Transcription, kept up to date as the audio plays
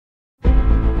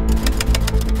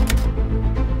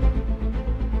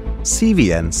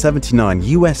CVN-79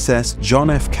 USS John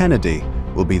F. Kennedy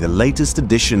will be the latest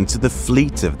addition to the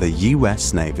fleet of the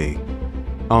U.S. Navy.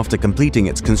 After completing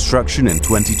its construction in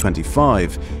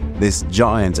 2025, this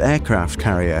giant aircraft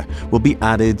carrier will be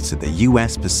added to the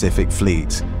U.S. Pacific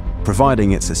Fleet,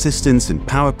 providing its assistance in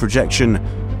power projection,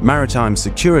 maritime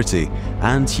security,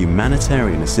 and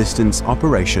humanitarian assistance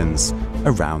operations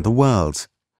around the world.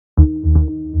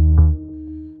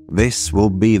 This will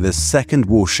be the second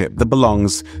warship that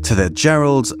belongs to the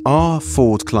Gerald R.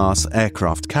 Ford-class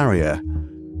aircraft carrier.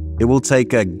 It will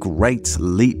take a great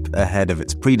leap ahead of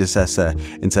its predecessor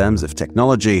in terms of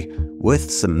technology, with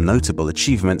some notable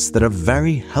achievements that are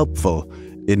very helpful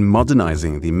in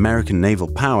modernizing the American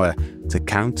naval power to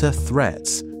counter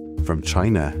threats from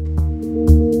China.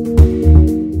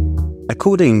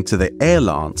 According to the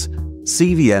Airlant,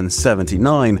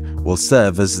 CVN-79 will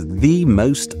serve as the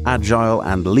most agile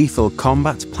and lethal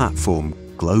combat platform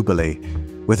globally,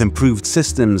 with improved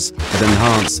systems that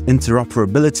enhance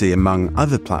interoperability among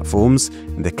other platforms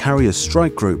in the carrier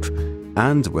strike group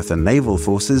and with the naval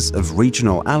forces of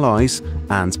regional allies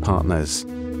and partners.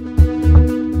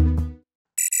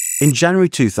 In January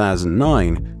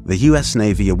 2009, the US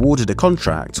Navy awarded a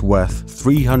contract worth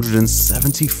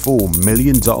 $374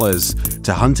 million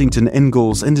to Huntington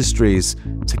Ingalls Industries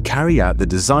to carry out the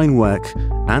design work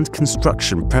and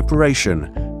construction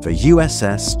preparation for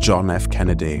u.s.s. John F.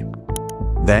 Kennedy.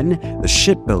 Then, the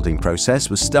shipbuilding process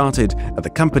was started at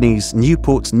the company's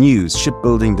Newport News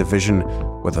shipbuilding division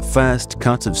with the first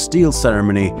cut of steel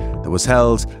ceremony that was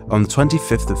held on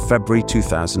 25th of February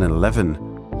 2011.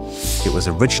 It was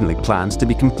originally planned to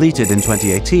be completed in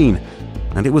 2018,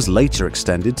 and it was later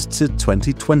extended to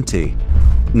 2020.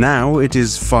 Now it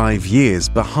is 5 years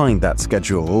behind that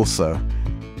schedule also,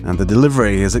 and the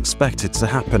delivery is expected to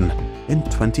happen in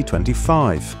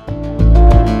 2025.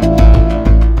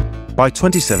 By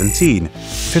 2017,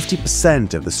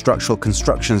 50% of the structural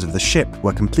constructions of the ship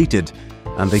were completed,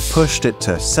 and they pushed it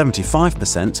to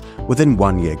 75% within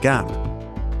 1 year gap.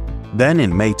 Then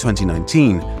in May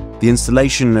 2019, the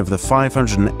installation of the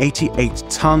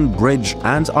 588-ton bridge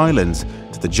and island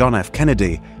to the John F.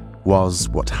 Kennedy was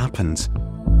what happened.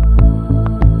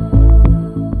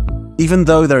 Even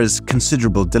though there is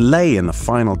considerable delay in the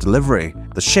final delivery,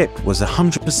 the ship was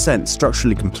 100%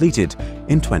 structurally completed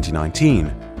in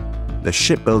 2019. The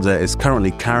shipbuilder is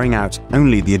currently carrying out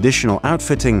only the additional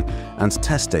outfitting and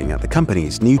testing at the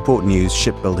company's Newport News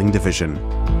shipbuilding division.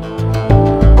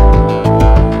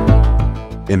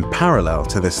 In parallel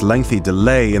to this lengthy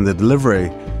delay in the delivery,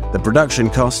 the production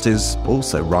cost is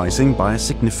also rising by a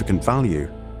significant value.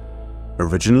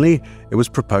 Originally, it was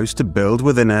proposed to build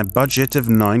within a budget of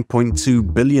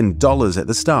 $9.2 billion at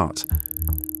the start.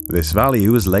 This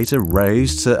value was later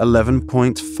raised to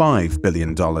 $11.5 billion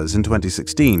in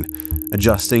 2016,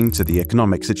 adjusting to the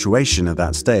economic situation at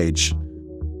that stage.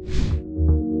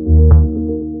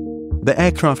 The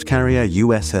aircraft carrier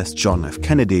u.s.s. John F.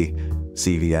 Kennedy,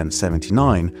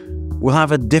 CVN-79, will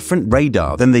have a different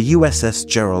radar than the u.s.s.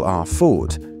 Gerald R.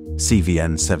 Ford,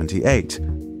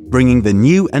 CVN-78, bringing the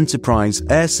new Enterprise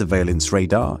Air Surveillance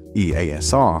Radar,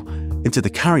 EASR, into the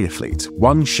carrier fleet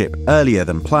one ship earlier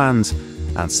than planned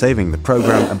and saving the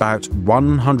program about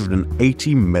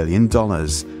 $180 million,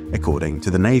 according to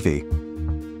the Navy.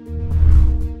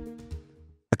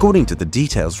 According to the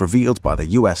details revealed by the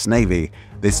US Navy,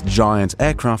 this giant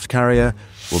aircraft carrier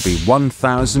will be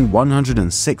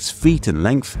 1,106 feet in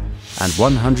length and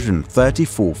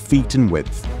 134 feet in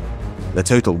width. The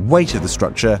total weight of the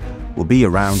structure will be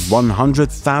around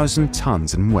 100,000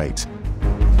 tons in weight.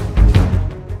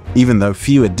 Even though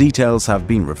fewer details have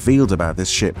been revealed about this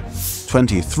ship,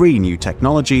 23 new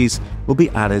technologies will be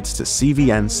added to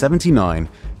CVN-79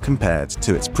 compared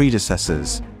to its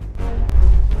predecessors.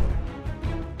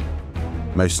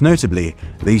 Most notably,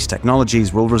 these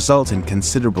technologies will result in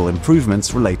considerable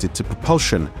improvements related to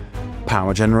propulsion,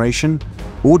 power generation,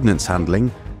 ordnance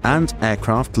handling, and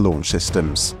aircraft launch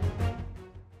systems.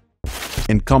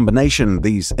 In combination,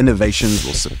 these innovations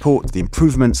will support the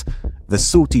improvement of the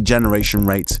sortie generation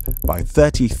rate by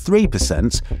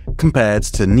 33% compared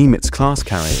to Nimitz-class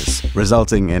carriers,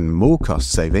 resulting in more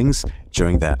cost savings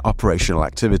during their operational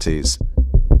activities.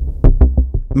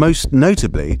 Most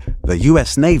notably, the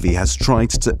US Navy has tried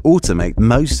to automate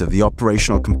most of the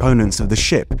operational components of the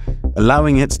ship,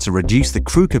 allowing it to reduce the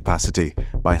crew capacity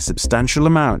by a substantial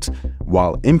amount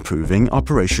while improving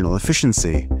operational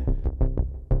efficiency.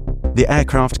 The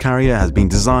aircraft carrier has been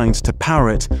designed to power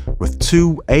it with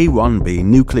 2 A-1B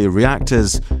nuclear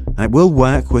reactors, and it will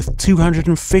work with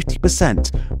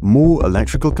 250% more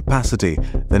electrical capacity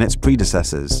than its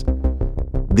predecessors.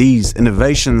 These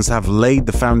innovations have laid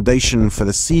the foundation for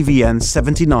the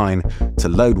CVN-79 to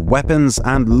load weapons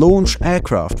and launch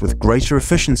aircraft with greater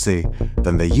efficiency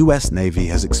than the US Navy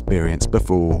has experienced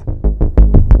before.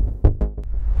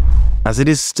 As it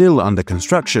is still under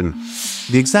construction,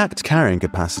 the exact carrying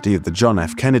capacity of the John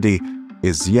F. Kennedy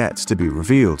is yet to be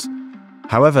revealed.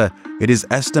 However, it is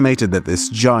estimated that this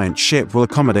giant ship will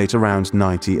accommodate around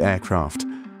 90 aircraft,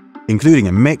 including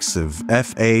a mix of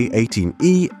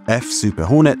FA-18E F Super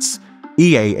Hornets,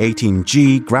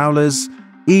 EA-18G Growlers,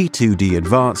 E-2D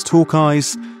Advanced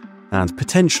Hawkeyes, and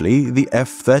potentially the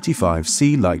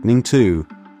F-35C Lightning II.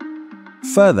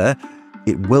 Further,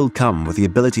 it will come with the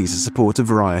ability to support a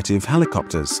variety of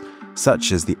helicopters,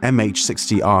 such as the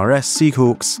MH-60RS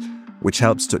Seahawks, which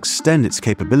helps to extend its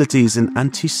capabilities in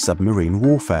anti-submarine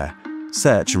warfare,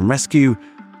 search and rescue,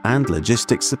 and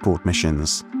logistics support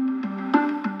missions.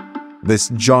 This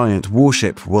giant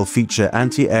warship will feature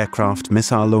anti-aircraft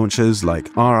missile launchers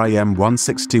like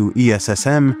RIM-162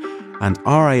 ESSM and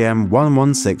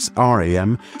RIM-116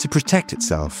 RAM to protect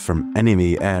itself from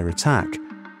enemy air attack.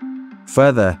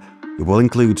 Further, it will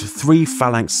include 3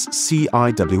 Phalanx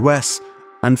CIWS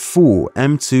and 4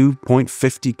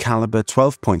 M2.50 caliber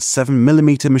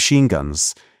 12.7mm machine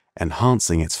guns,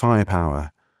 enhancing its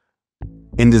firepower.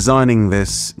 In designing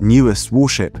this newest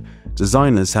warship,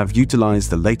 designers have utilized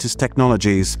the latest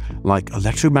technologies like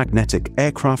electromagnetic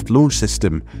aircraft launch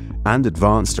system and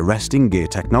advanced arresting gear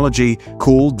technology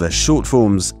called the short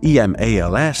forms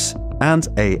EMALS and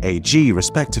AAG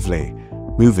respectively,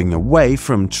 moving away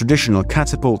from traditional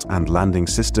catapult and landing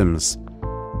systems.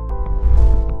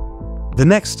 The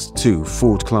next 2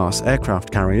 Ford-class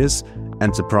aircraft carriers,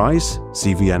 Enterprise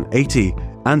CVN-80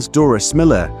 and Doris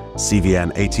Miller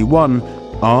CVN-81,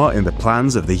 are in the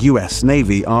plans of the US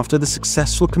Navy after the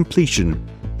successful completion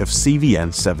of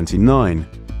CVN-79.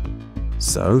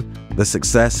 So, the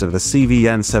success of the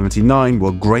CVN-79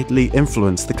 will greatly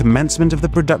influence the commencement of the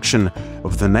production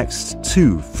of the next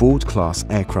 2 Ford-class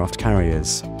aircraft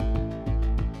carriers.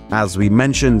 As we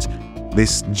mentioned,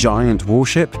 this giant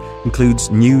warship includes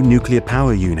new nuclear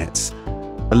power units,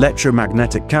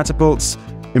 electromagnetic catapults,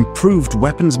 improved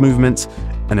weapons movement,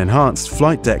 an enhanced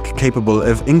flight deck capable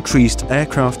of increased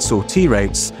aircraft sortie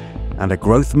rates, and a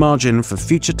growth margin for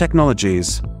future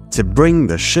technologies to bring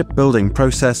the shipbuilding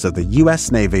process of the US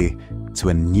Navy to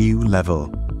a new level.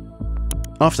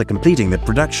 After completing the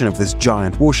production of this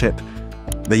giant warship,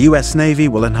 the US Navy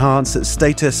will enhance its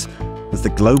status as the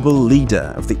global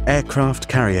leader of the aircraft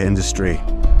carrier industry,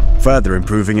 further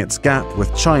improving its gap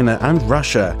with China and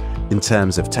Russia in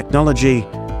terms of technology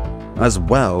as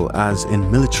well as in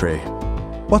military.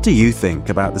 What do you think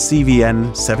about the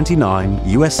CVN-79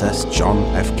 USS John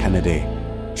F. Kennedy?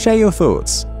 Share your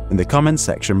thoughts in the comments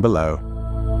section below.